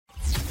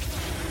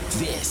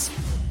This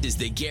is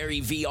the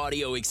Gary V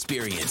Audio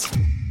Experience.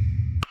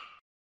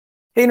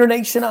 Hey,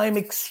 Nation, I'm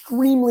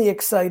extremely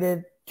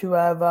excited to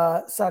have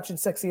Sachin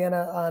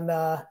Saxena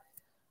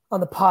on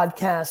the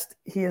podcast.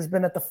 He has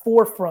been at the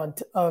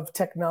forefront of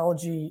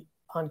technology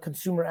on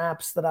consumer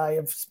apps that I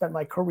have spent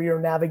my career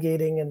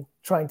navigating and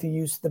trying to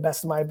use to the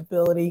best of my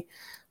ability.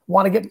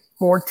 Want to get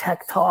more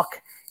tech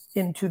talk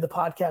into the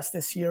podcast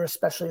this year,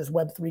 especially as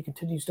Web3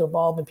 continues to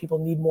evolve and people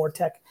need more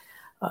tech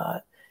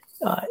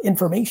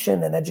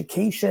information and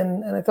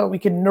education. And I thought we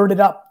could nerd it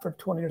up for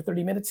 20 or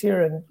 30 minutes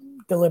here and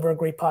deliver a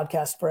great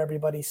podcast for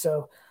everybody.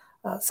 So,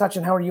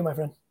 Sachin, how are you, my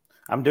friend?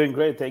 I'm doing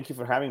great. Thank you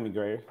for having me,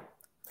 Gary.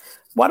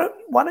 Why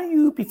don't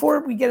you,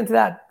 before we get into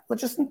that,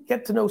 let's just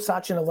get to know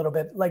Sachin a little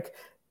bit. Like,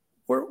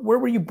 where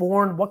were you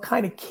born? What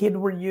kind of kid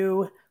were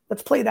you?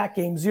 Let's play that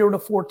game, 0 to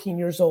 14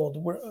 years old.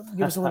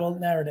 Give us a little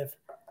narrative.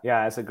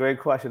 Yeah, it's a great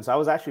question. So I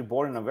was actually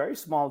born in a very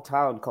small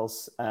town called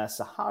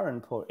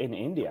Saharanpur in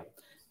India.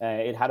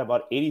 It had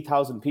about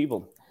 80,000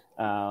 people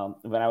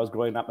when I was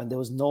growing up, and there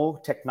was no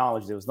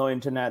technology. There was no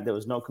internet. There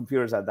was no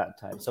computers at that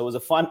time. So it was a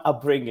fun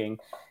upbringing.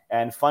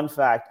 And fun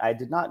fact, I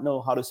did not know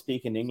how to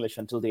speak in English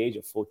until the age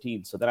of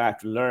 14. So then I had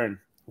to learn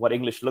what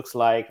English looks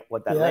like,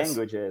 what that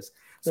language is.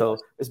 So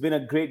it's been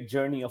a great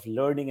journey of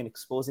learning and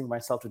exposing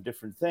myself to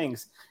different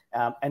things.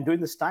 And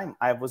during this time,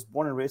 I was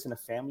born and raised in a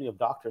family of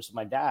doctors. So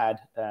my dad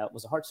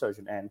was a heart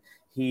surgeon, and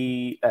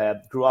he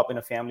grew up in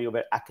a family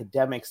where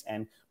academics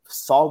and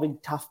solving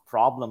tough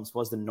problems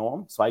was the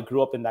norm. So I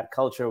grew up in that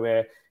culture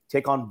where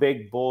take on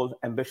big, bold,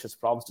 ambitious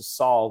problems to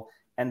solve,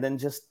 and then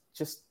just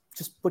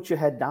put your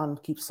head down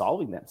and keep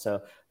solving them.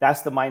 So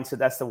that's the mindset.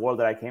 That's the world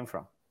that I came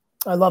from.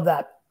 I love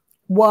that.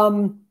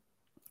 What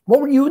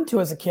were you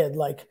into as a kid?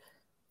 Like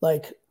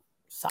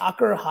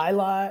soccer,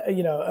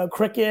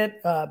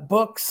 cricket,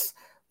 books,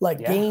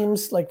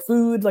 games, like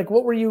food. Like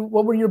what were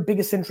your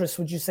biggest interests,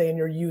 would you say, in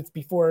your youth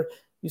before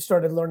you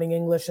started learning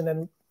English? And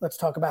then let's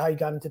talk about how you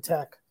got into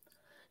tech.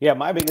 Yeah,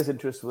 my biggest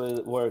interests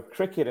were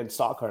cricket and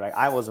soccer. Like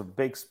I was a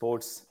big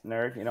sports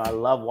nerd. I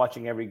love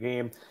watching every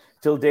game.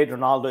 Till date,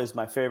 Ronaldo is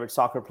my favorite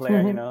soccer player.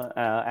 And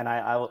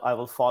I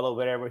will follow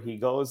wherever he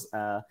goes.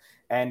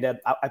 And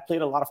I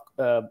played a lot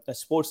of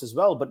sports as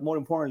well. But more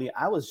importantly,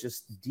 I was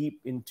just deep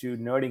into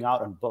nerding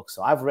out on books.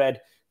 So I've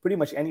read pretty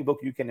much any book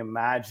you can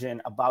imagine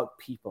about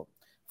people.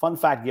 Fun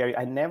fact, Gary,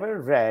 I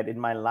never read in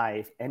my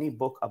life any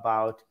book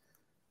about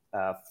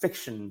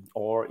fiction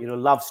or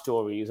love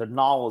stories or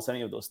novels,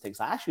 any of those things.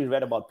 I actually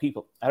read about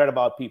people. I read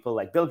about people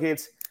like Bill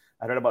Gates.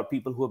 I read about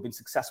people who have been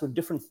successful in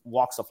different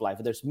walks of life,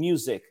 whether it's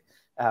music,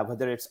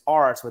 whether it's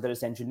arts, whether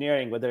it's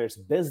engineering, whether it's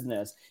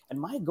business.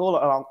 And my goal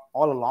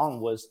all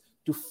along was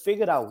to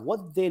figure out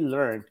what they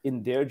learned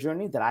in their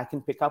journey that I can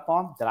pick up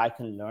on, that I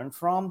can learn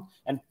from,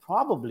 and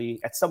probably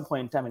at some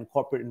point in time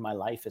incorporate in my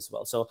life as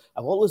well. So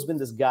I've always been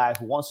this guy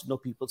who wants to know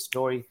people's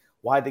story,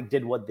 why they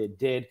did what they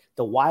did.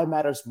 The why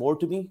matters more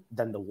to me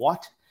than the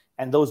what.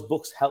 And those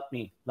books helped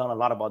me learn a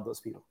lot about those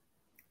people.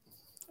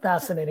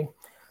 Fascinating.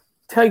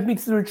 Take me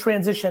through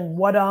transition.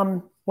 What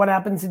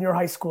happens in your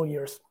high school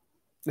years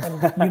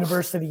and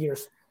university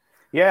years?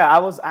 Yeah, I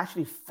was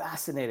actually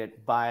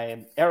fascinated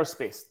by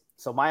aerospace.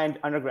 So my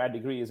undergrad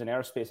degree is in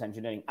aerospace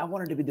engineering. I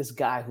wanted to be this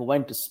guy who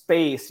went to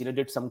space,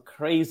 did some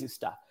crazy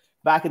stuff.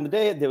 Back in the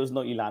day, there was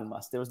no Elon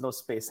Musk. There was no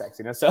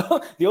SpaceX,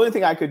 So the only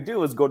thing I could do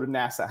was go to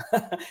NASA.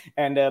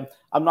 And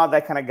I'm not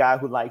that kind of guy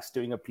who likes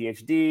doing a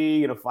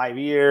PhD, 5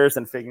 years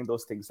and figuring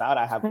those things out.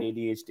 I have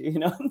ADHD,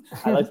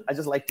 I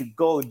just like to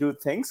go do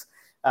things.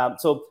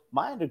 So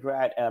my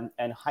undergrad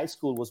and high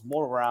school was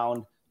more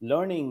around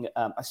learning.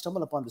 I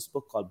stumbled upon this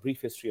book called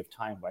Brief History of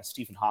Time by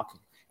Stephen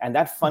Hawking. And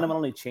that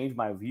fundamentally changed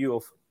my view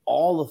of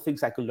all the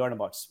things I could learn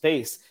about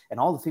space and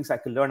all the things I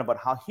could learn about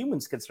how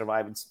humans can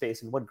survive in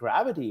space and what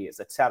gravity is,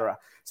 etc.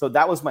 So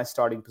that was my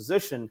starting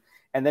position.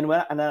 And then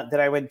then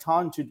I went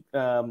on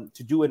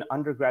to do an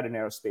undergrad in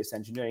aerospace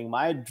engineering.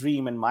 My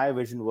dream and my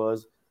vision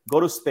was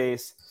go to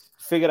space,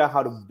 figure out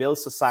how to build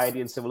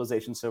society and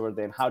civilizations over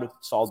there and how to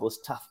solve those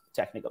tough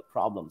technical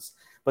problems.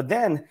 But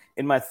then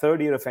in my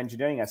third year of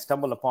engineering, I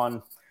stumbled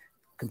upon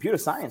computer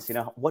science,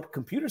 what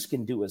computers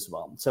can do as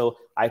well. So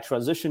I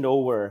transitioned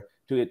over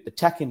to the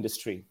tech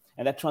industry.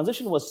 And that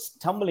transition was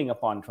stumbling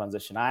upon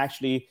transition. I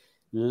actually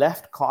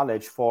left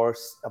college for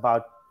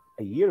about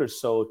a year or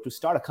so to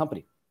start a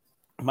company.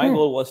 My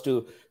goal was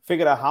to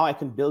figure out how I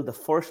can build the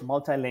first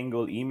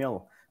multilingual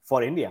email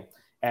for India.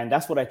 And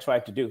that's what I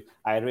tried to do.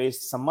 I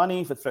raised some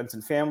money with friends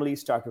and family,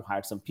 started to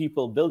hire some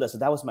people, build it. So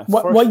that was my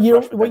first.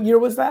 What year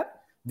was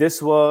that?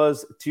 This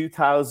was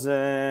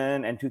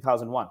 2000 and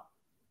 2001.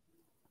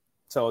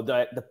 So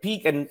the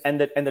peak and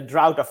the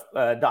drought of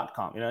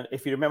 .com.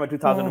 If you remember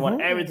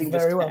 2001, everything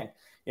just tanked.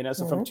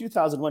 So from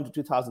 2001 to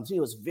 2003, it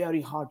was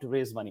very hard to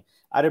raise money.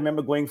 I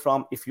remember going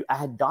from if you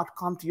add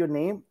 .com to your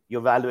name,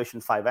 your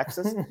valuation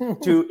 5x's,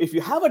 to if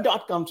you have a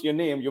 .com to your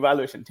name, your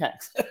valuation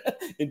tanks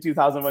in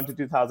 2001 to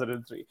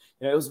 2003.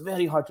 It was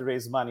very hard to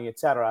raise money,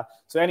 etc.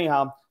 So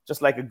anyhow,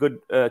 just like a good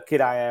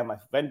kid I am, I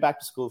went back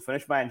to school,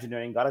 finished my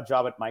engineering, got a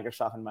job at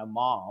Microsoft, and my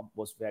mom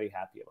was very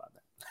happy about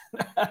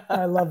that.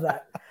 I love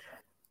that.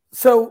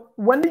 So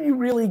when did you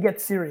really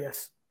get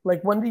serious?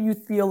 Like, when do you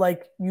feel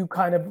like you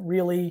kind of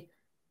really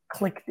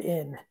clicked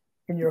in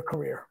your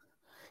career?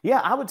 Yeah,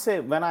 I would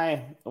say when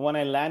I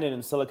landed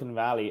in Silicon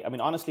Valley, I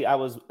mean, honestly,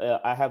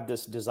 I have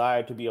this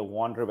desire to be a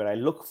wanderer where I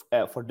look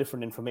for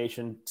different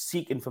information,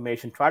 seek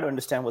information, try to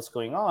understand what's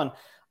going on.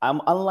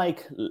 I'm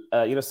unlike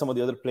some of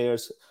the other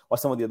players or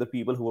some of the other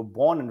people who were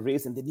born and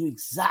raised and they knew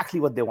exactly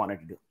what they wanted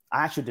to do.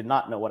 I actually did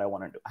not know what I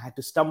wanted to do. I had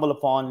to stumble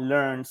upon,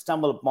 learn,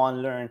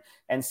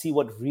 and see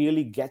what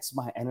really gets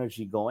my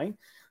energy going.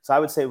 So I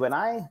would say when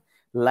I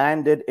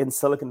landed in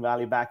Silicon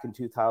Valley back in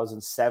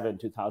 2007,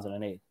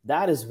 2008.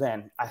 That is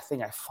when I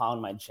think I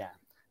found my jam.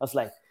 I was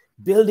like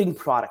building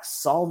products,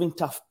 solving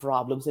tough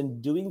problems,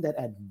 and doing that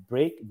at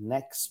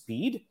breakneck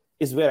speed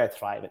is where I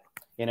thrive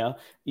in.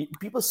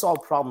 People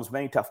solve problems,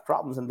 many tough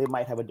problems, and they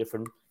might have a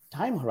different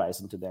time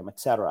horizon to them,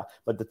 etc.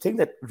 But the thing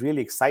that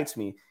really excites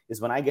me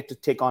is when I get to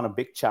take on a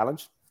big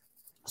challenge,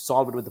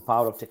 solve it with the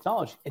power of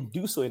technology, and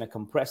do so in a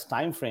compressed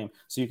time frame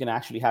so you can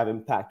actually have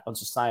impact on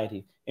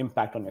society,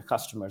 impact on your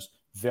customers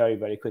very,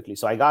 very quickly.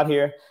 So I got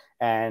here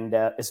and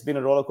it's been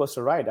a roller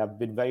coaster ride. I've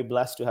been very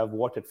blessed to have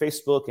worked at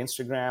Facebook,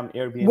 Instagram,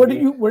 Airbnb.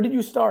 Where did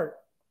you start?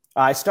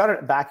 I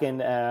started back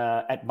in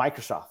at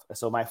Microsoft.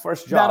 So my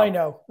first job. That I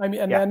know. I mean,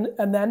 and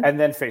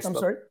then Facebook. I'm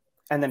sorry.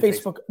 And then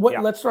Facebook.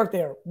 Let's start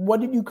there.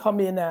 What did you come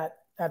in at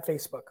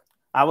Facebook?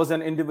 I was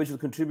an individual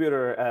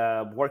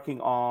contributor working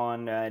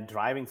on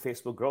driving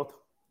Facebook growth.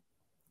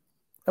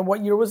 And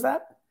what year was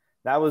that?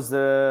 That was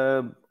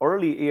the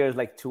early years,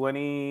 like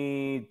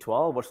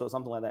 2012 or so,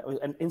 something like that.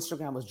 And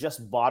Instagram was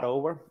just bought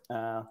over.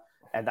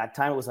 At that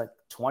time, it was like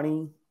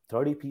 20,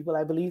 30 people,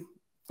 I believe.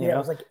 It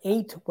was like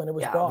 8 when it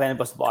was bought. When it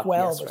was bought.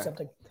 12 or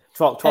something.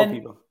 12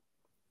 people.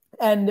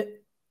 And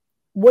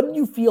what did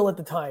you feel at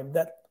the time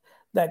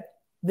that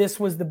this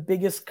was the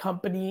biggest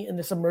company in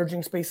this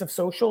emerging space of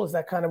social? Is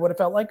that kind of what it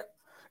felt like?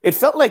 It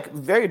felt like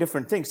very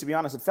different things, to be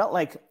honest. It felt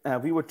like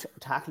we were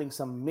tackling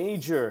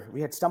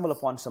we had stumbled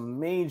upon some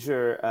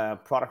major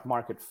product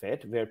market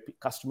fit where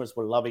customers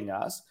were loving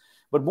us.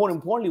 But more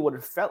importantly, what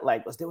it felt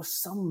like was there was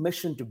some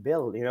mission to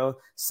build,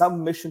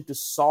 some mission to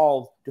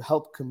solve, to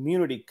help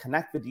community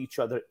connect with each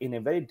other in a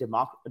very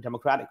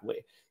democratic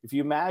way. If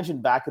you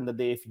imagine back in the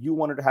day, if you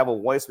wanted to have a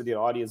voice with your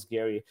audience,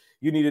 Gary,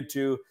 you needed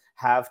to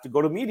have to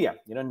go to media.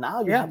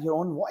 Now you have your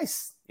own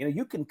voice.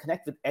 You can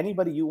connect with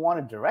anybody you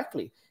wanted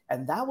directly.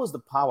 And that was the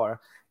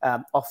power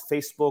of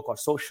Facebook or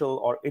social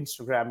or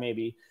Instagram,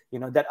 maybe,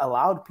 that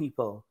allowed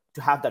people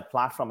to have that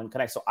platform and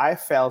connect. So I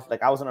felt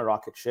like I was on a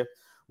rocket ship.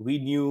 We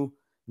knew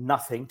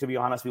nothing, to be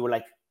honest. We were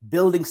like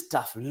building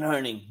stuff,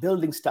 learning.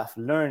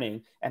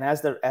 And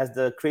as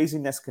the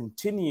craziness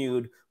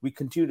continued, we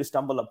continued to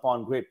stumble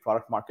upon great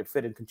product market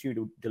fit and continue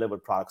to deliver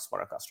products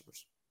for our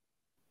customers.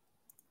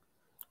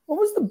 What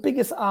was the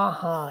biggest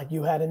aha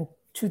you had in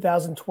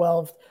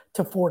 2012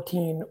 to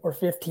 14 or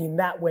 15,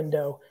 that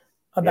window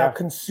about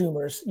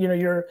consumers?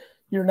 You're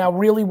now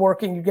really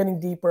working, you're getting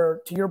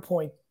deeper. To your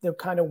point, the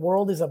kind of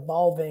world is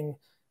evolving.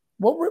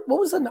 What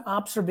was an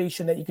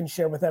observation that you can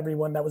share with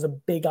everyone that was a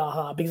big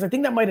aha? Because I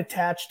think that might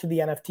attach to the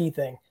NFT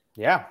thing.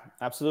 Yeah,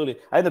 absolutely.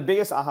 I think the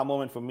biggest aha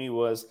moment for me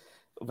was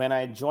when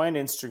I joined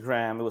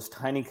Instagram. It was a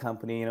tiny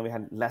company. We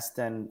had less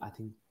than, I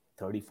think,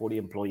 30, 40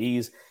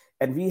 employees.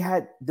 And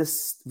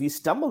we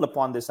stumbled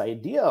upon this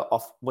idea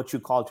of what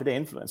you call today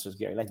influencers,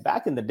 Gary. Like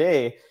back in the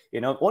day,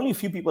 only a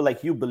few people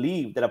like you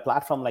believed that a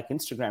platform like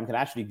Instagram can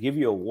actually give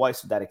you a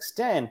voice to that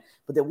extent,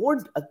 but there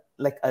weren't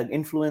an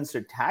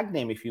influencer tag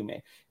name, if you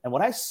may. And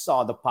what I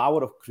saw, the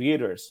power of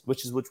creators,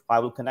 which I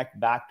will connect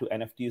back to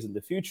NFTs in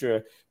the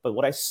future. But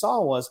what I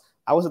saw was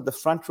I was at the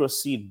front row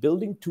seat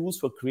building tools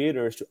for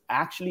creators to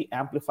actually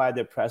amplify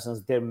their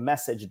presence, their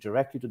message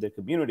directly to their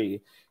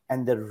community.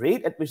 And the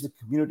rate at which the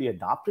community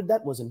adopted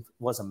that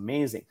was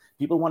amazing.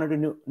 People wanted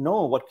to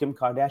know what Kim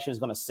Kardashian is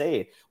going to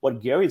say,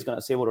 what Gary is going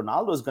to say, what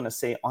Ronaldo is going to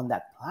say on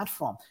that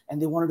platform.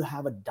 And they wanted to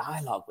have a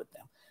dialogue with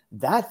them.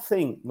 That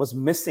thing was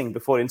missing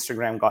before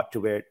Instagram got to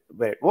where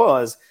it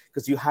was,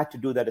 because you had to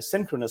do that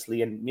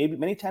asynchronously. And maybe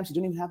many times you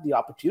didn't even have the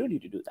opportunity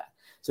to do that.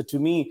 So to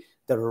me,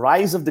 the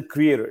rise of the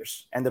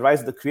creators and the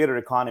rise of the creator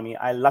economy,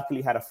 I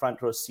luckily had a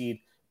front row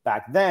seat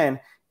back then.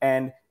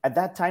 And at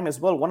that time as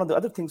well, one of the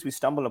other things we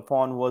stumbled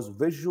upon was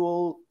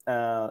visual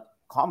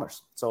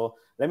commerce. So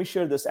let me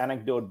share this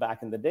anecdote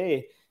back in the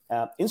day.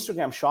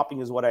 Instagram shopping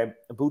is what I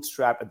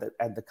bootstrapped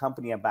at the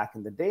company back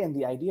in the day. And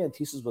the idea and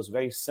thesis was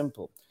very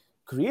simple.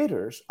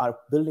 Creators are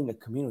building a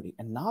community,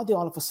 and now they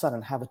all of a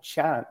sudden have a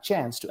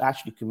chance to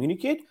actually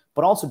communicate,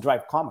 but also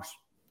drive commerce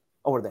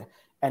over there.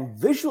 And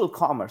visual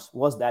commerce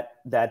was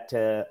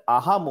that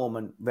aha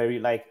moment where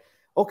you're like,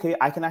 okay,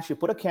 I can actually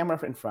put a camera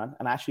in front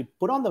and actually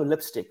put on the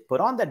lipstick, put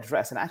on that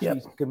dress, and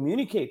actually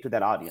communicate to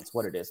that audience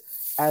what it is,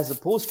 as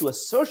opposed to a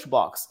search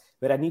box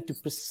where I need to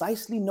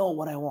precisely know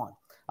what I want.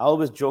 I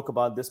always joke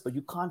about this, but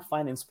you can't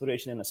find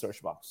inspiration in a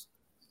search box.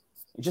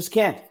 You just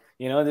can't.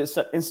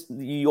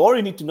 You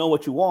already need to know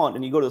what you want,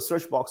 and you go to the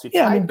search box.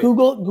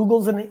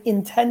 Google's an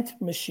intent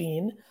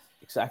machine.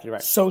 Exactly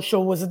right.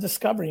 Social was a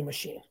discovery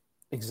machine.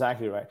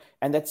 Exactly right.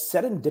 And that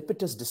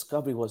serendipitous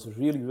discovery was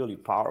really, really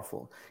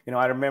powerful.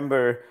 I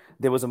remember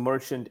there was a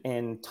merchant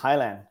in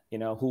Thailand,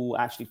 who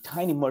actually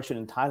tiny merchant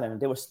in Thailand, and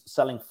they were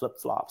selling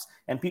flip-flops.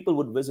 And people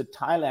would visit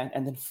Thailand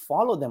and then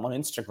follow them on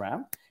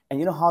Instagram. And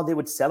you know how they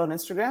would sell on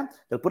Instagram?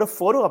 They'll put a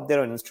photo up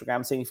there on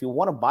Instagram saying, if you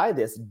want to buy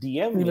this,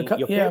 DM me.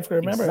 I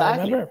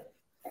remember.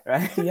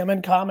 Right? DM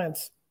in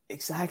comments.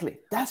 Exactly.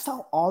 That's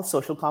how all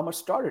social commerce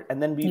started.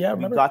 And then we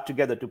got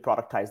together to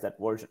productize that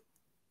version.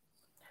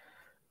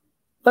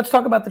 Let's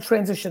talk about the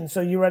transition. So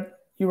you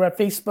were at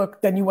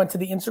Facebook, then you went to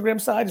the Instagram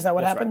side. Is that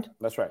what happened? Right.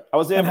 That's right. I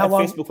was there at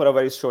Facebook for a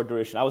very short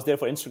duration. I was there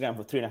for Instagram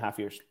for 3.5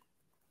 years.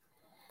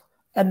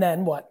 And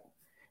then what?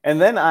 And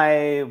then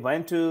I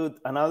went to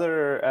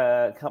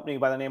another company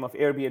by the name of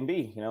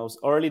Airbnb. It was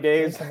early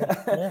days,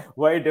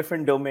 very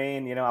different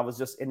domain. I was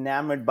just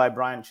enamored by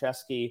Brian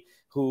Chesky,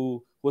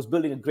 who was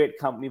building a great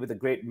company with a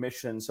great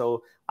mission.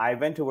 So I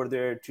went over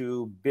there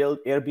to build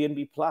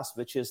Airbnb Plus,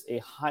 which is a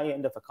high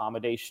end of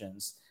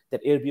accommodations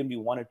that Airbnb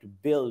wanted to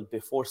build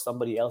before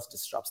somebody else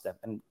disrupts them.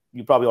 And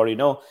you probably already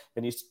know,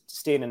 when you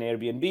stay in an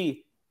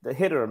Airbnb, the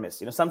hit or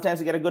miss. Sometimes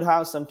you get a good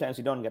house, sometimes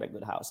you don't get a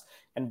good house.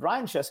 And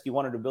Brian Chesky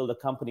wanted to build a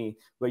company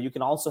where you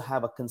can also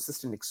have a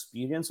consistent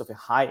experience of a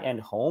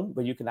high-end home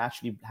where you can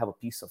actually have a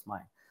peace of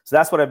mind. So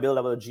that's what I built.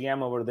 I was a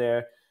GM over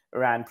there,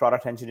 ran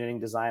product engineering,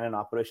 design, and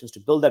operations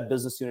to build that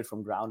business unit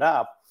from ground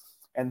up.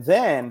 And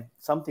then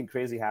something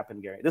crazy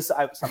happened, Gary. This is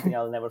something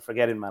I'll never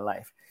forget in my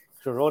life.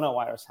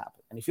 Coronavirus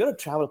happened. And if you're a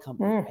travel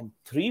company and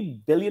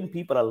 3 billion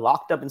people are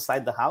locked up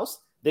inside the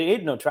house, there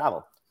ain't no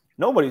travel.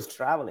 Nobody's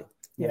traveling,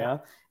 you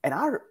know? And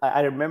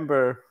I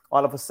remember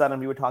all of a sudden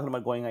we were talking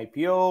about going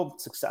IPO,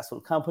 successful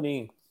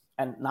company.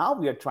 And now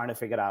we are trying to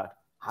figure out,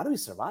 how do we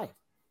survive?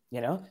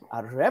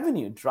 Our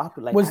revenue dropped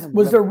to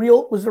was there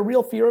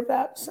real fear of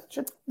that,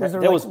 Sachin?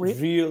 There was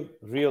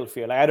real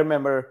fear. Like I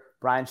remember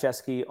Brian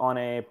Chesky on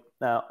a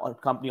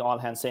company All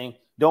Hands saying,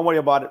 don't worry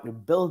about it. We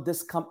built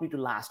this company to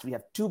last. We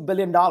have $2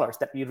 billion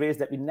that we raised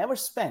that we never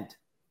spent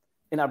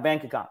in our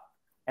bank account.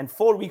 And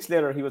 4 weeks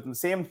later, he was in the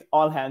same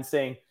All Hands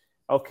saying,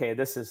 okay,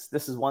 this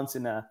is once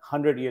in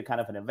 100-year kind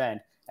of an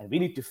event, and we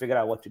need to figure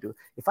out what to do.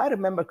 If I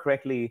remember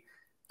correctly,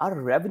 our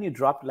revenue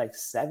dropped like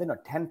 7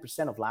 or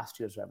 10% of last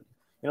year's revenue.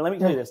 Let me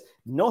tell you this.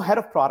 No head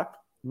of product,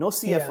 no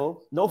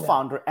CFO, no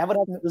founder ever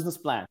had a business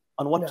plan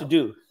on what to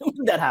do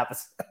when that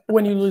happens.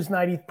 When you lose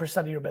 90%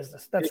 of your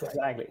business. That's right.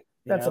 Exactly.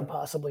 That's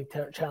impossibly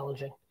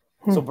challenging.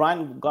 So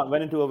Brian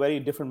went into a very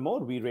different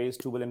mode. We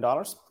raised $2 billion.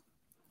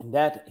 And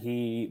that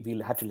we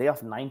had to lay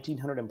off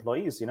 1,900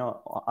 employees,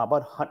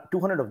 about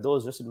 200 of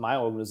those just in my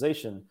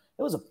organization.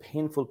 It was a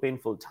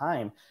painful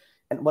time.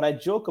 And what I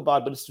joke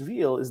about, but it's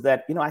real, is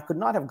that, I could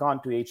not have gone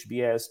to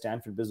HBS,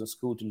 Stanford Business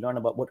School, to learn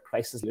about what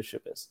crisis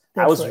leadership is.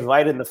 I was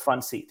right in the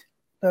front seat.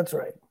 That's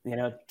right.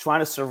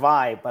 Trying to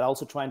survive, but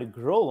also trying to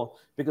grow,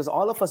 because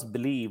all of us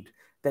believed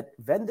that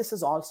when this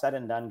is all said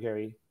and done,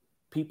 Gary,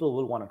 people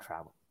will want to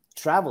travel.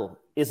 Travel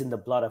is in the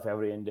blood of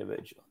every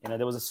individual.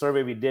 There was a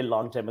survey we did a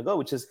long time ago,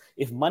 which is,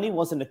 if money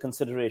wasn't a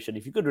consideration,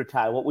 if you could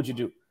retire, what would you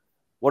do?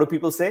 What do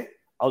people say?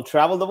 I'll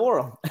travel the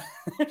world.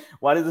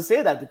 Why do they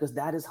say that? Because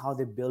that is how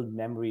they build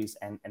memories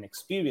and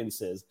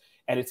experiences,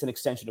 and it's an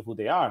extension of who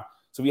they are.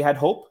 So we had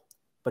hope,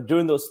 but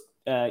during those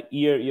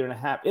year and a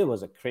half, it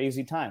was a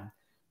crazy time.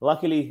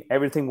 Luckily,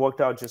 everything worked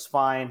out just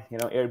fine.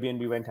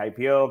 Airbnb went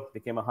IPO,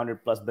 became a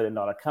 $100+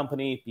 billion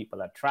company.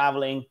 People are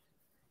traveling.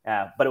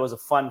 But it was a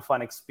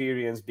fun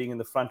experience being in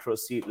the front row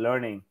seat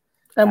learning.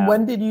 And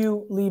when did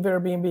you leave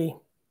Airbnb?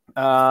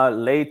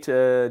 Late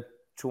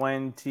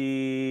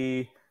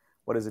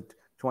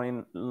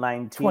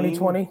 2019?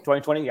 2020?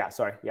 2020, yeah,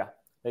 sorry. Yeah,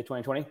 late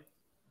 2020.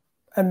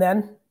 And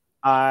then?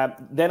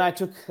 Then I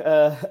took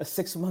a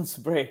 6 months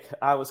break.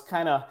 I was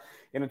kind of,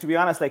 to be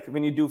honest, like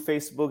when you do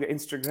Facebook,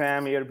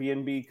 Instagram,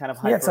 Airbnb, kind of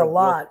hyper it's a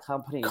lot.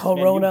 Companies,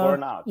 Corona, man, you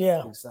burn out.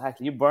 Yeah,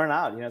 exactly. You burn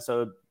out.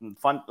 So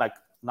fun, like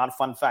not a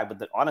fun fact, but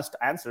the honest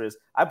answer is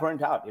I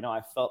burned out.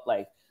 I felt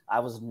like I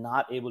was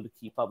not able to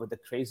keep up with the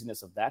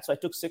craziness of that. So I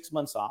took 6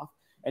 months off.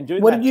 And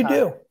during what did you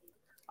do?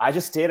 I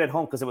just stayed at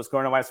home because it was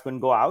coronavirus, couldn't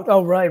go out.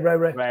 Oh,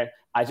 right.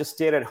 I just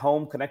stayed at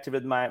home, connected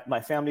with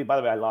my family. By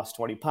the way, I lost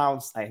 20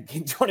 pounds. I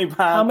gained 20 pounds.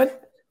 How many?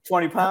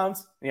 20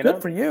 pounds.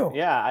 Good for you.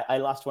 Yeah, I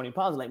lost 20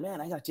 pounds. Like,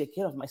 man, I got to take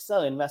care of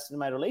myself, invest in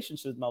my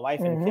relationship with my wife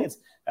and kids.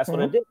 That's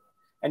what I did.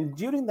 And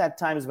during that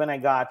time is when I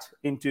got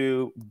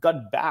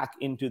back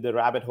into the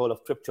rabbit hole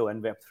of crypto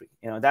and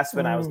Web3. That's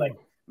when I was like,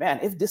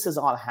 man, if this is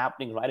all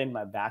happening right in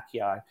my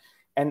backyard.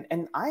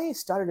 And I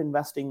started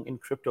investing in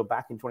crypto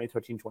back in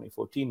 2013,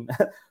 2014.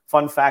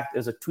 Fun fact,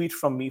 there's a tweet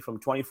from me from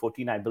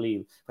 2014, I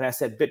believe, when I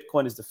said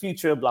Bitcoin is the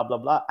future, blah, blah,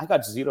 blah. I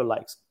got 0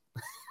 likes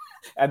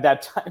at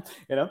that time,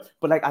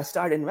 But like I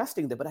started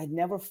investing there, but I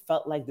never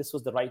felt like this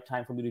was the right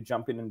time for me to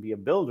jump in and be a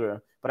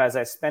builder. But as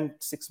I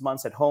spent 6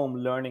 months at home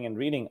learning and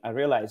reading, I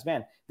realized,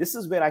 man, this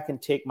is where I can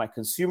take my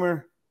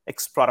consumer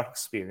product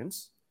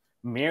experience,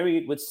 marry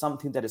it with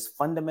something that is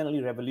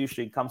fundamentally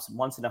revolutionary, comes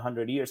once in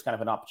 100 years, kind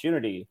of an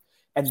opportunity,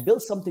 and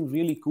build something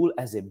really cool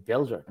as a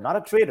builder, not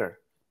a trader,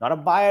 not a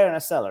buyer and a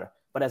seller,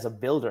 but as a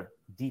builder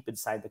deep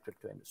inside the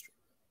crypto industry.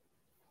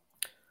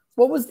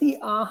 What was the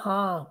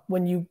aha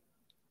when you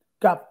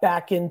got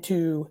back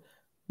into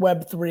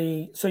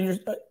Web3? So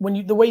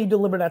the way you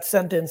deliver that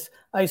sentence,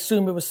 I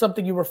assume it was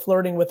something you were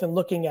flirting with and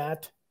looking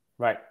at.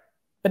 Right.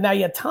 But now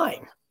you had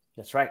time.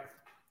 That's right.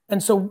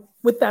 And so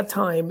with that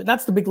time,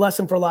 that's the big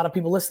lesson for a lot of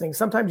people listening.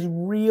 Sometimes you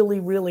really,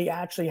 really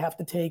actually have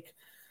to take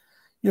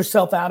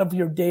yourself out of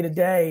your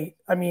day-to-day.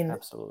 I mean,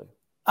 absolutely.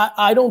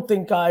 I don't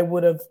think I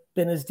would have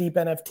been as deep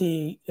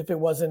NFT if it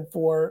wasn't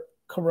for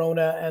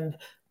Corona and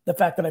the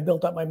fact that I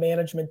built up my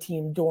management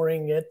team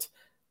during it,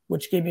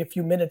 which gave me a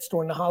few minutes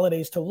during the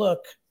holidays to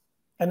look.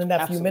 And in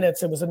that few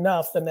minutes, it was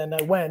enough. And then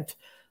I went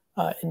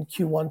in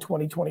Q1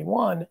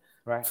 2021.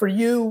 Right. For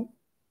you,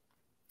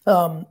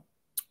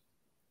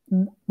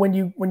 when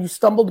you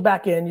stumbled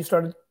back in, you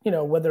started,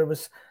 whether it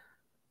was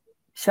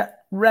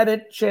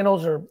Reddit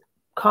channels or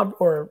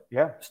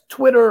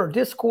Twitter or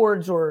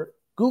Discords or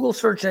Google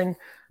searching.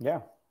 Yeah.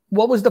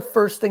 What was the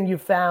first thing you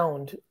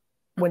found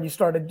when you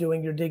started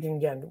doing your digging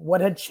again? What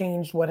had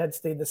changed? What had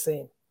stayed the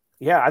same?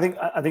 Yeah, I think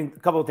a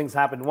couple of things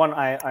happened. One,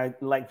 I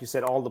like you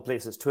said, all the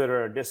places,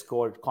 Twitter,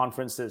 Discord,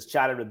 conferences,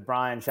 chatted with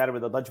Brian, chatted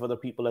with a bunch of other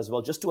people as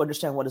well, just to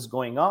understand what is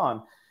going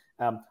on.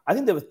 I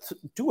think there were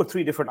 2 or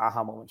 3 different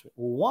aha moments.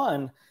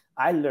 One,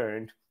 I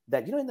learned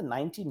that, in the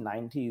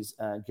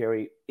 1990s,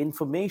 Gary,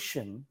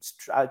 information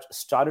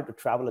started to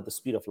travel at the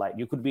speed of light.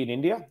 You could be in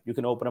India, you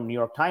can open up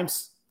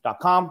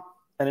NewYorkTimes.com,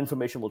 and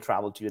information will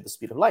travel to you at the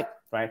speed of light,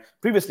 right?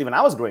 Previously, when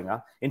I was growing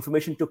up,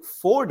 information took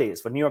 4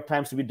 days for New York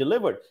Times to be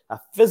delivered, a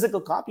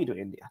physical copy to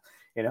India,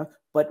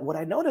 But what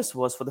I noticed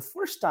was, for the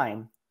first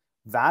time,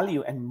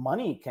 value and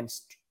money can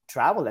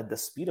travel at the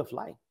speed of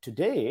light.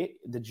 Today,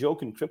 the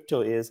joke in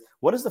crypto is,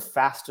 what is the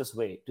fastest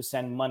way to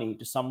send money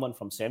to someone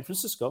from San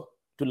Francisco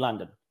to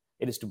London?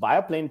 It is to buy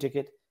a plane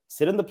ticket,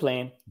 sit in the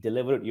plane,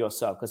 deliver it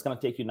yourself, because it's going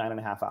to take you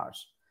 9.5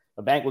 hours.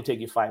 A bank will take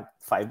you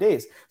five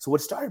days. So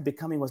what started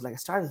becoming was I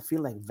started to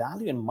feel like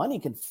value and money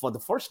can, for the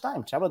first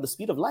time, travel at the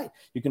speed of light.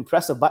 You can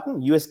press a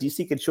button,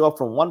 USDC can show up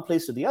from one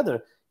place to the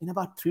other in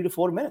about 3 to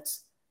 4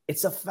 minutes.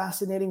 It's a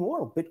fascinating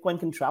world. Bitcoin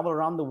can travel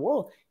around the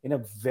world in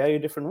a very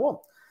different world.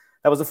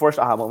 That was the first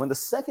aha moment. The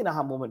second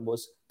aha moment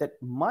was that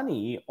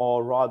money,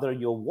 or rather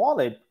your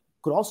wallet,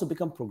 could also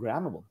become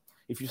programmable.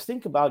 If you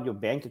think about your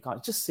bank account,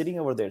 it's just sitting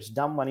over there. It's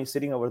dumb money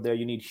sitting over there.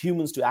 You need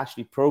humans to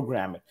actually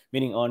program it,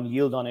 meaning earn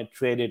yield on it,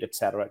 trade it, et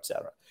cetera, et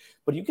cetera.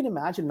 But you can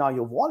imagine now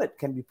your wallet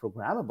can be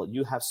programmable.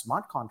 You have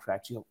smart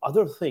contracts. You have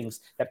other things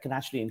that can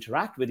actually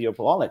interact with your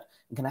wallet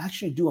and can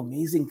actually do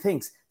amazing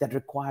things that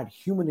required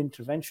human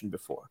intervention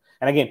before.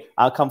 And again,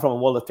 I'll come from a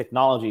world of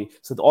technology.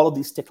 So all of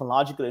these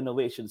technological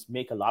innovations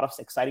make a lot of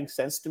exciting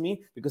sense to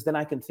me, because then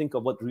I can think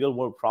of what real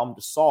world problem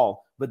to solve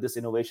with this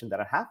innovation that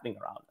are happening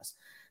around us.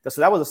 So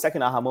that was the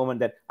second aha moment,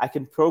 that I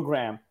can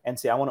program and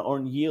say, I want to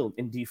earn yield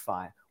in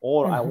DeFi,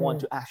 or I want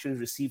to actually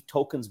receive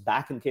tokens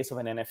back in case of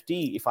an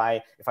NFT. If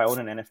I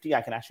own an NFT,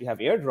 I can actually have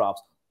airdrops.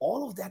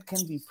 All of that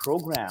can be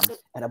programmed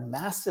at a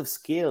massive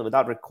scale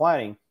without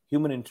requiring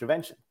human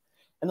intervention.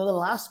 And then the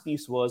last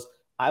piece was,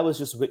 I was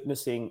just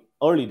witnessing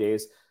early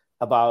days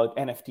about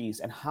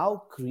NFTs and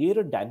how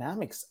creator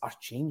dynamics are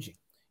changing.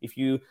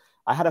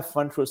 I had a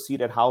front row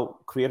seat at how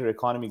creator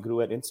economy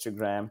grew at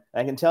Instagram.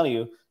 And I can tell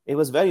you, it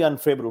was very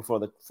unfavorable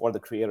for the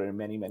creator in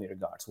many, many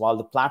regards. While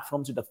the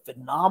platforms did a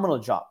phenomenal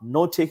job,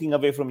 no taking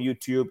away from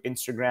YouTube,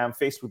 Instagram,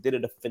 Facebook, they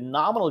did a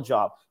phenomenal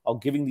job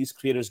of giving these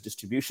creators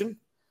distribution.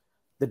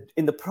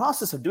 In the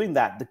process of doing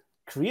that, the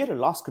creator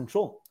lost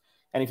control.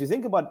 And if you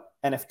think about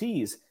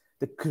NFTs,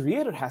 the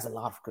creator has a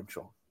lot of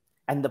control.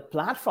 And the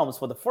platforms,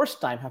 for the first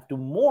time, have to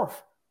morph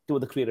to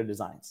the creator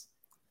designs.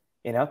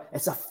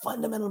 It's a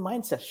fundamental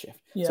mindset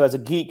shift. Yeah. So as a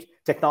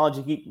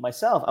technology geek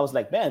myself, I was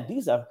like, man,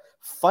 these are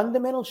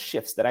fundamental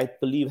shifts that I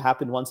believe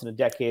happen once in a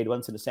decade,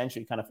 once in a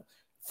century, kind of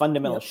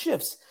fundamental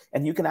shifts.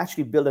 And you can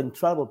actually build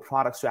incredible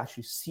products to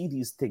actually see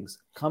these things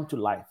come to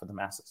life for the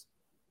masses.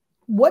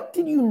 What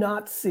did you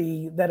not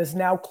see that is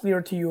now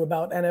clear to you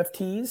about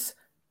NFTs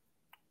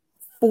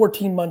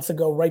 14 months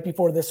ago, right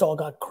before this all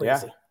got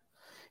crazy?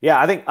 Yeah,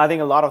 I think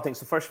a lot of things.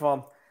 So first of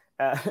all,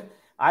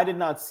 I did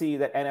not see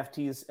that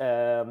NFTs,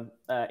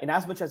 in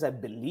as much as I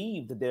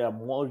believe that there are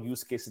more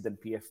use cases than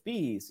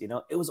PFPs,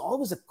 it was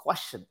always a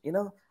question,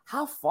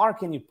 how far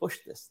can you push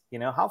this?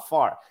 How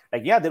far?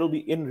 There will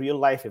be in real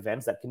life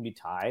events that can be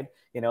tied.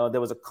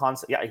 There was a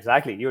concept. Yeah,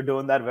 exactly. You're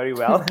doing that very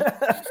well.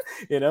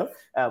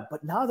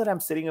 But now that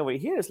I'm sitting over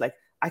here, it's like,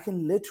 I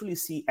can literally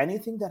see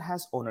anything that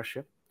has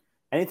ownership,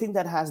 anything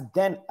that has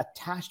then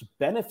attached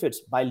benefits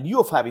by lieu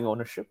of having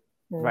ownership.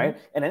 Right.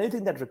 And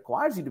anything that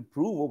requires you to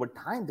prove over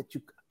time that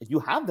you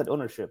have that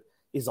ownership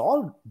is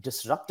all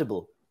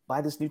disruptible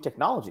by this new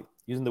technology,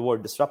 using the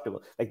word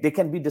disruptible. They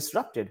can be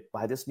disrupted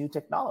by this new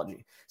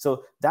technology.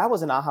 So that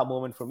was an aha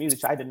moment for me,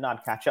 which I did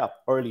not catch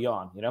up early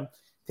on,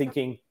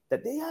 thinking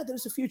that,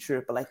 there's a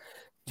future, but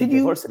did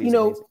you,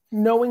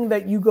 knowing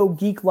that you go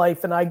geek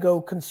life and I go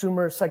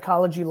consumer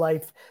psychology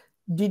life,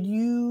 did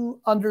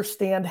you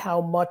understand how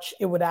much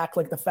it would act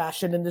like the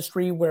fashion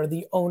industry, where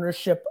the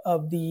ownership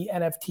of the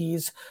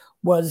NFTs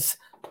was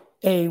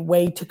a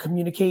way to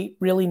communicate,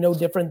 really no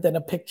different than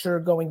a picture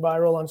going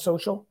viral on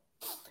social?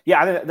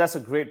 Yeah, I think that's a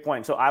great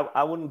point. So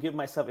I wouldn't give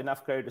myself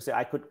enough credit to say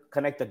I could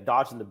connect the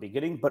dots in the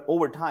beginning, but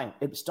over time,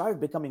 it started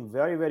becoming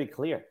very, very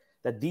clear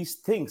that these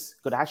things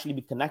could actually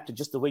be connected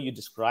just the way you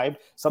described.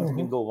 Something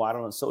can go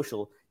viral on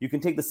social. You can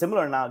take the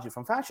similar analogy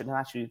from fashion and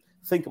actually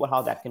think about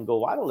how that can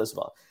go viral as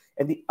well.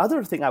 And the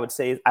other thing I would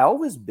say is I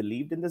always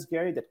believed in this,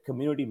 Gary, that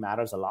community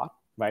matters a lot,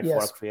 right,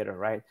 for a creator,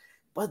 right?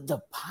 But the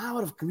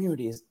power of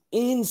community is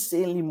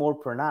insanely more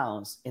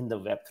pronounced in the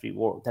Web3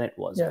 world than it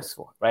was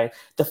before, right?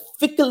 The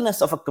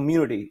fickleness of a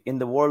community in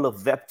the world of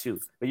Web2,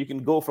 where you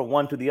can go from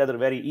one to the other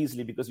very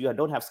easily because you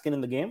don't have skin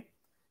in the game.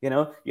 You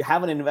know, you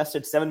haven't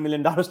invested $7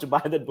 million to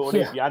buy that Bored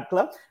Ape Yacht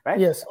Club, right?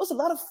 Yes. It was a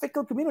lot of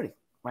fickle community,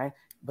 right?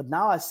 But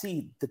now I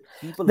see the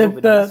people.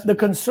 The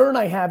concern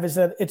I have is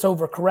that it's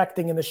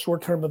overcorrecting in the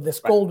short term of this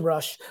gold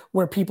rush,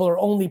 where people are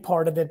only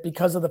part of it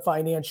because of the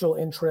financial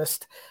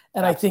interest.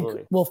 And Absolutely. I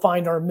think we'll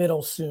find our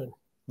middle soon.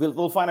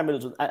 We'll find our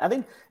middle soon. I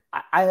think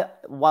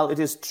while it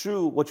is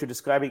true what you're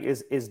describing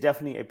is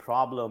definitely a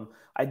problem,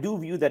 I do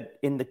view that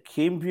in the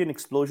Cambrian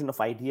explosion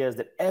of ideas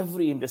that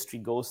every industry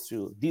goes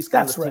through, these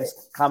kinds of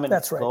things come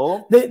and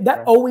go.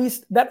 That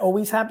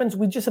always happens.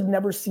 We just have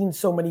never seen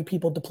so many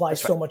people deploy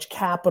so much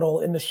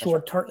capital in the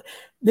short term.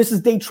 This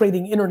is day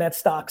trading internet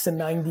stocks in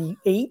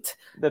 '98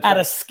 at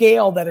a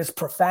scale that is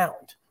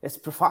profound. It's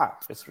profound.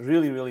 It's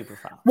really, really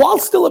profound. While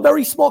still a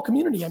very small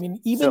community. I mean,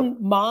 even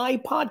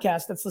my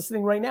podcast that's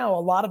listening right now, a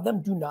lot of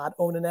them do not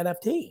own an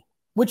NFT,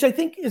 which I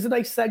think is a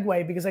nice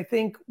segue, because I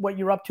think what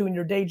you're up to in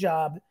your day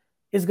job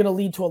is going to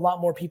lead to a lot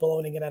more people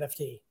owning an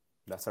NFT.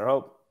 That's our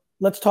hope.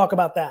 Let's talk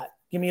about that.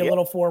 Give me a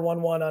little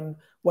 411 on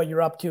what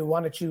you're up to.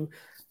 Why don't you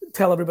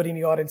tell everybody in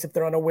the audience if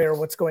they're unaware of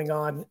what's going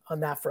on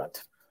that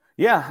front?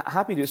 Yeah,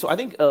 happy to. So I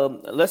think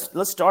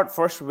let's start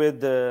first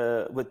with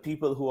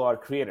people who are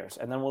creators,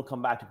 and then we'll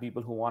come back to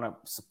people who want to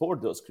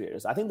support those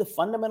creators. I think the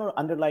fundamental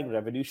underlying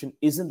revolution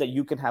isn't that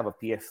you can have a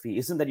PFP,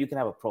 isn't that you can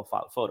have a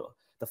profile photo.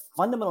 The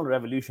fundamental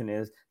revolution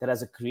is that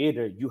as a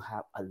creator, you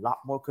have a lot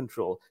more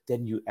control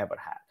than you ever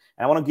had.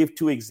 And I want to give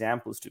two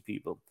examples to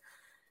people.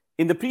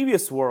 In the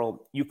previous world,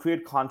 you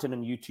create content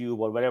on YouTube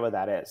or wherever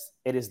that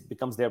is,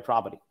 becomes their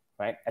property.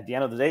 Right? At the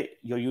end of the day,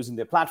 you're using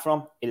their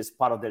platform. It is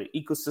part of their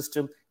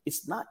ecosystem.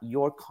 It's not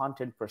your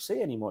content per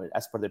se anymore,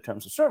 as per the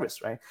terms of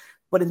service, right?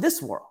 But in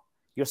this world,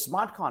 your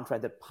smart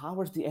contract that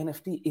powers the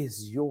NFT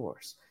is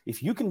yours.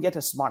 If you can get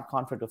a smart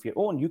contract of your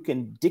own, you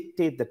can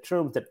dictate the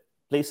terms that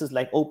places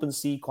like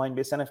OpenSea,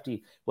 Coinbase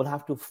NFT will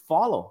have to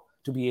follow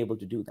to be able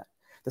to do that.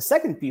 The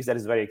second piece that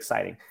is very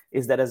exciting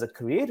is that as a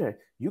creator,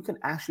 you can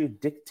actually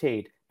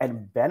dictate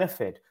and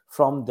benefit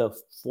from the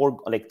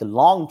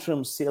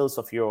long-term sales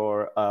of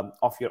your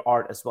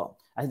art as well.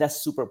 And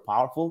that's super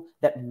powerful.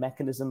 That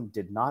mechanism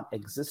did not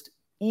exist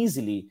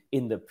easily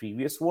in the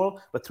previous world,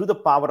 but through the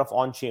power of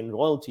on-chain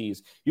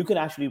royalties, you can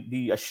actually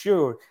be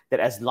assured that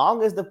as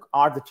long as the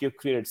art that you've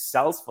created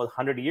sells for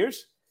 100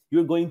 years,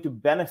 you're going to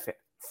benefit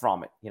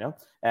from it,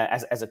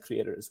 as a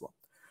creator as well.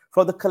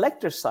 For the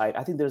collector side,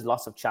 I think there's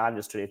lots of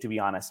challenges today, to be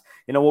honest.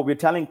 What we're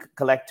telling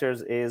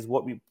collectors is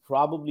what we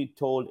probably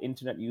told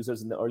internet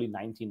users in the early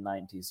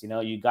 1990s.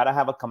 You got to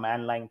have a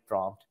command line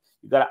prompt.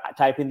 You got to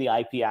type in the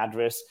IP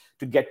address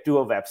to get to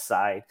a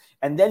website,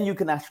 and then you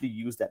can actually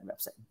use that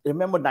website.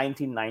 Remember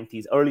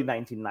early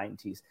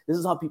 1990s. This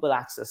is how people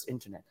access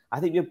internet. I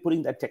think we're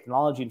putting that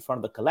technology in front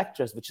of the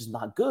collectors, which is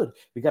not good.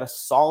 We got to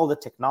solve the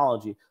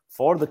technology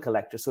for the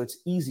collectors so it's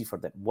easy for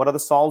them. What are the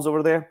solves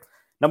over there?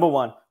 Number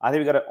one, I think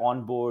we got to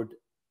onboard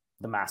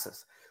the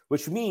masses,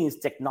 which means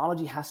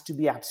technology has to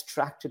be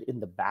abstracted in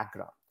the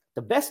background.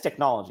 The best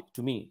technology,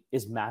 to me,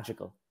 is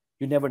magical.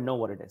 You never know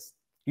what it is.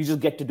 You just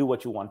get to do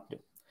what you want to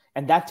do.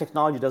 And that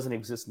technology doesn't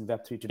exist in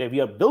Web3 today.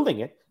 We are building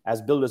it.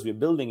 As builders, we're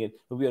building it,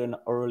 but we are in an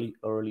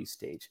early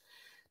stage.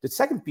 The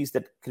second piece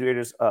that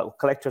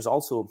collectors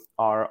also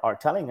are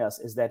telling us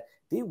is that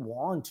they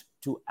want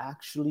to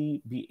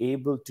actually be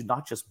able to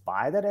not just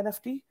buy that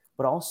NFT,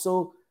 but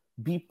also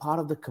be part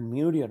of the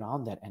community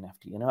around that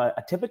NFT.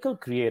 A typical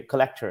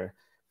collector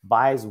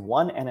buys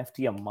one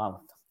NFT a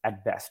month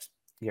at best,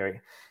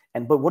 Gary.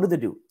 But what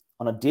do?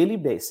 On a daily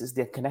basis,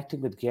 they're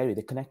connecting with Gary.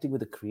 They're connecting with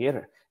the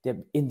creator. They're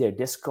in their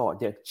Discord.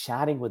 They're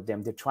chatting with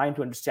them. They're trying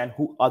to understand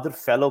who other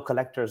fellow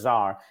collectors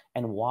are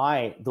and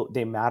why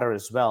they matter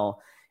as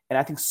well. And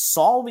I think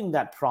solving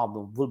that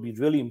problem will be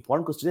really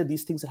important, because today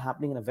these things are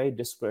happening in a very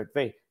disparate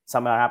way.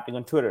 Some are happening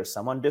on Twitter,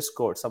 some on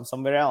Discord, some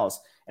somewhere else.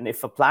 And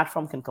if a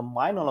platform can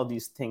combine all of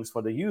these things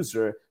for the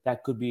user,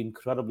 that could be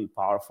incredibly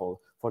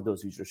powerful for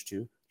those users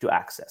to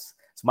access.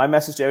 So my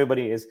message to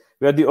everybody is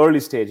we're at the early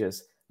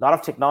stages. A lot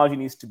of technology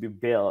needs to be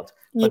built,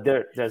 but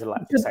there's a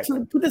lot of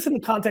excitement. To put this in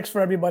context for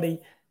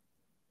everybody,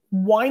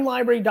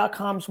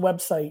 WineLibrary.com's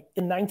website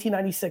in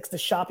 1996, the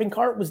shopping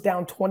cart was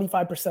down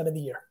 25% of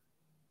the year.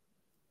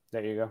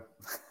 There you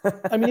go.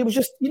 I mean, it was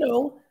just,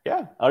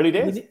 early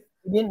days.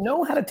 We didn't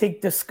know how to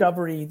take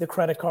Discovery, the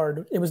credit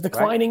card. It was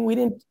declining. Right. We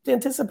didn't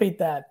anticipate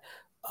that.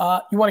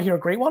 You want to hear a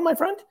great one, my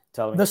friend?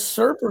 Tell me. The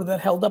server that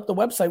held up the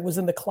website was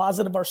in the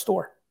closet of our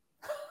store.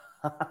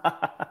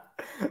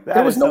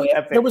 There was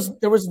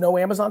no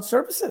Amazon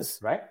services.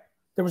 Right.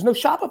 There was no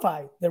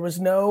Shopify. There was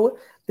no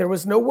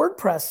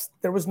WordPress.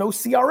 There was no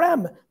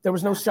CRM. There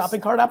was no shopping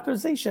cart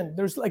optimization.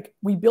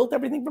 We built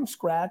everything from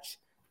scratch.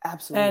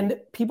 Absolutely. And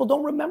people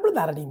don't remember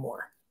that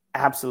anymore.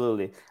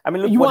 Absolutely. I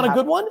mean, look, you want a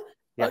good one?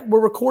 Yeah. We're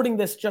recording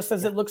this just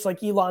as it looks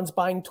like Elon's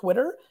buying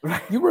Twitter.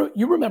 Right.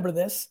 You remember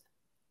this?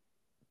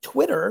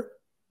 Twitter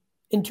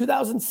in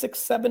 2006,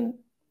 7,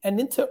 and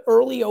into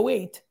early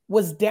 08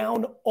 was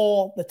down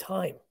all the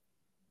time.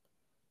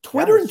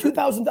 Twitter in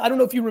 2000, I don't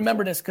know if you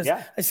remember this because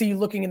I see you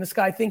looking in the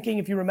sky thinking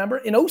if you remember.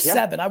 In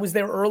 07, I was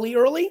there early.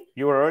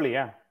 You were early,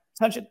 yeah.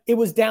 It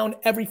was down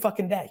every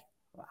fucking day.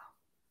 Wow.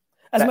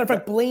 As a matter of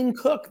fact, Blaine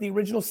Cook, the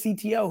original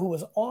CTO, who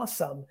was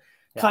awesome,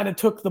 kind of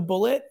took the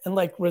bullet and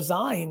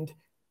resigned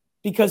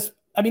because,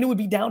 I mean, it would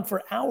be down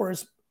for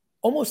hours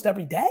almost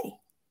every day.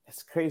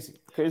 It's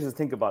crazy. Crazy to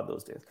think about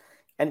those days.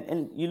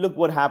 And you look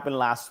what happened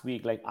last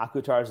week. Like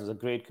Akutars is a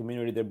great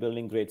community. They're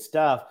building great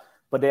stuff,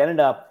 but they ended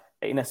up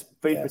in a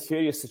very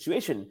precarious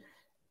situation.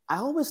 I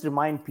always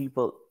remind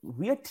people,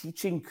 we are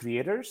teaching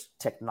creators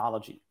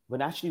technology,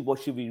 when actually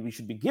we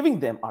should be giving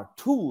them are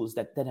tools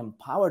that then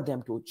empower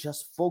them to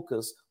just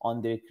focus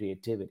on their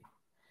creativity.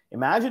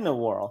 Imagine a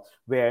world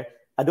where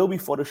Adobe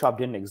Photoshop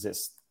didn't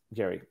exist,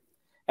 Gary.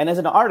 And as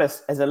an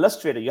artist, as an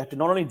illustrator, you have to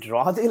not only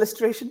draw the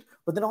illustration,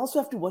 but then also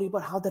have to worry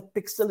about how that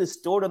pixel is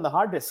stored on the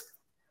hard disk.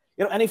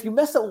 And if you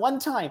mess up one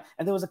time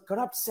and there was a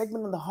corrupt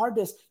segment on the hard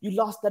disk, you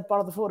lost that part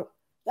of the photo.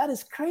 That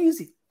is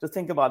crazy to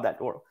think about that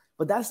world.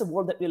 But that's the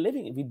world that we're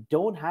living in. We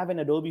don't have an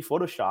Adobe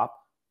Photoshop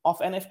of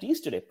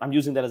NFTs today. I'm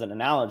using that as an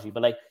analogy,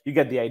 but you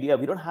get the idea.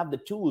 We don't have the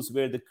tools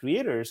where the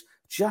creators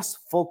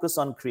just focus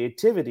on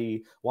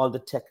creativity while the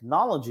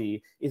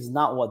technology is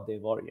not what they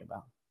worry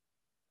about.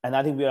 And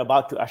I think we are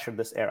about to usher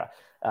this era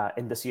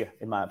in this year,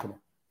 in my opinion.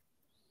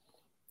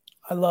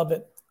 I love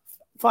it.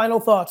 Final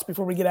thoughts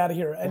before we get out of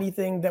here.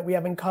 Anything that we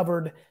haven't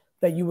covered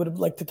that you would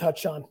like to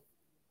touch on?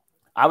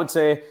 I would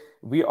say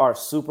we are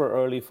super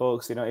early,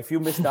 folks. If you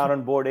missed out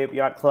on Bored Ape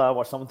Yacht Club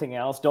or something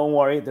else, don't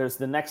worry. There's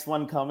the next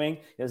one coming.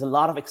 There's a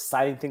lot of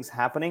exciting things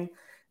happening.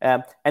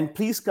 And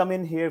please come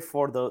in here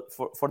for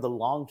the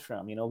long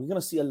term. We're going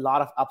to see a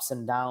lot of ups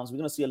and downs. We're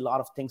going to see a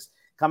lot of things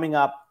coming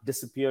up,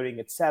 disappearing,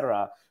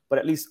 etc. But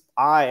at least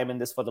I am in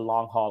this for the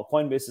long haul.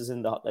 Coinbase is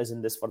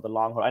in this for the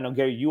long haul. I know,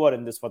 Gary, you are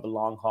in this for the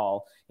long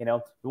haul. We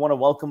want to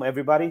welcome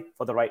everybody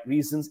for the right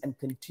reasons and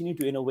continue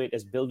to innovate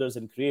as builders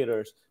and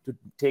creators to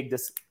take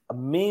this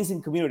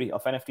amazing community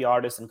of NFT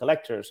artists and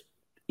collectors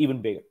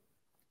even bigger.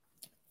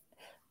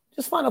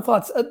 Just final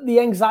thoughts. The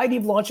anxiety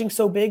of launching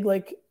so big,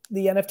 like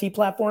the NFT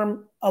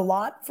platform, a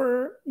lot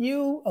for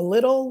you, a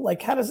little?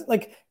 How does,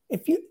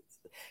 if you,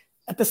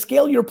 at the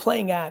scale you're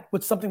playing at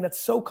with something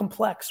that's so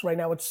complex right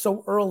now, it's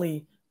so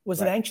early, was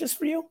it anxious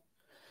for you?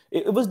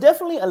 It was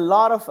definitely a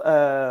lot of,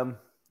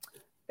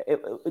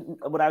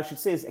 what I should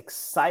say is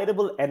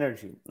excitable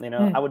energy.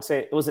 I would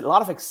say it was a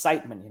lot of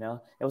excitement,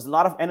 it was a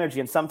lot of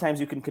energy. And sometimes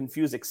you can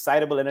confuse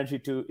excitable energy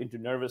into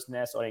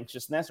nervousness or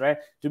anxiousness, right?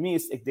 To me,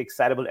 it's the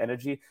excitable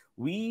energy.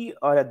 We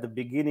are at the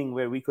beginning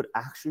where we could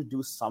actually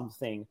do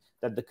something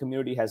that the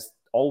community has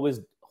always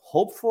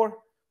hoped for,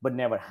 but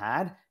never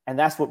had. And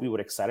that's what we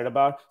were excited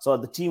about. So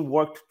the team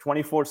worked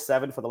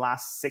 24/7 for the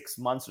last 6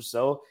 months or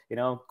so.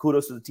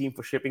 Kudos to the team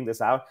for shipping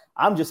this out.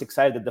 I'm just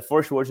excited that the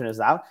first version is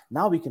out.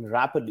 Now we can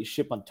rapidly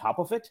ship on top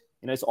of it.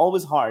 It's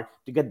always hard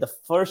to get the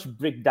first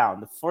brick down,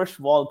 the first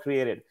wall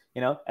created,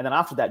 and then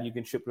after that, you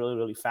can ship really,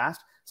 really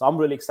fast. So I'm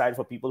really excited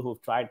for people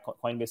who've tried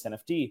Coinbase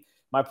NFT.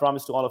 My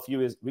promise to all of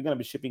you is we're going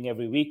to be shipping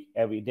every week,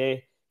 every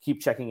day. Keep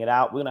checking it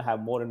out. We're going to have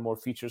more and more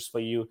features for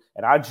you.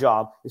 And our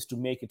job is to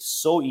make it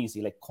so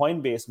easy. Like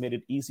Coinbase made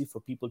it easy for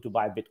people to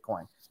buy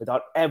Bitcoin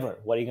without ever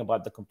worrying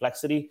about the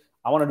complexity.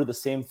 I want to do the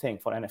same thing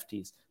for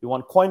NFTs. We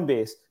want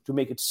Coinbase to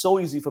make it so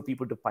easy for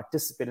people to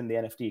participate in the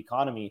NFT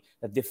economy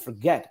that they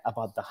forget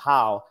about the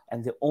how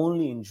and they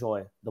only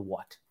enjoy the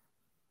what.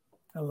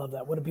 I love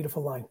that. What a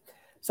beautiful line.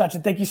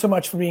 Sachin, thank you so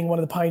much for being one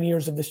of the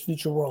pioneers of this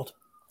future world.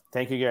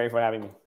 Thank you, Gary, for having me.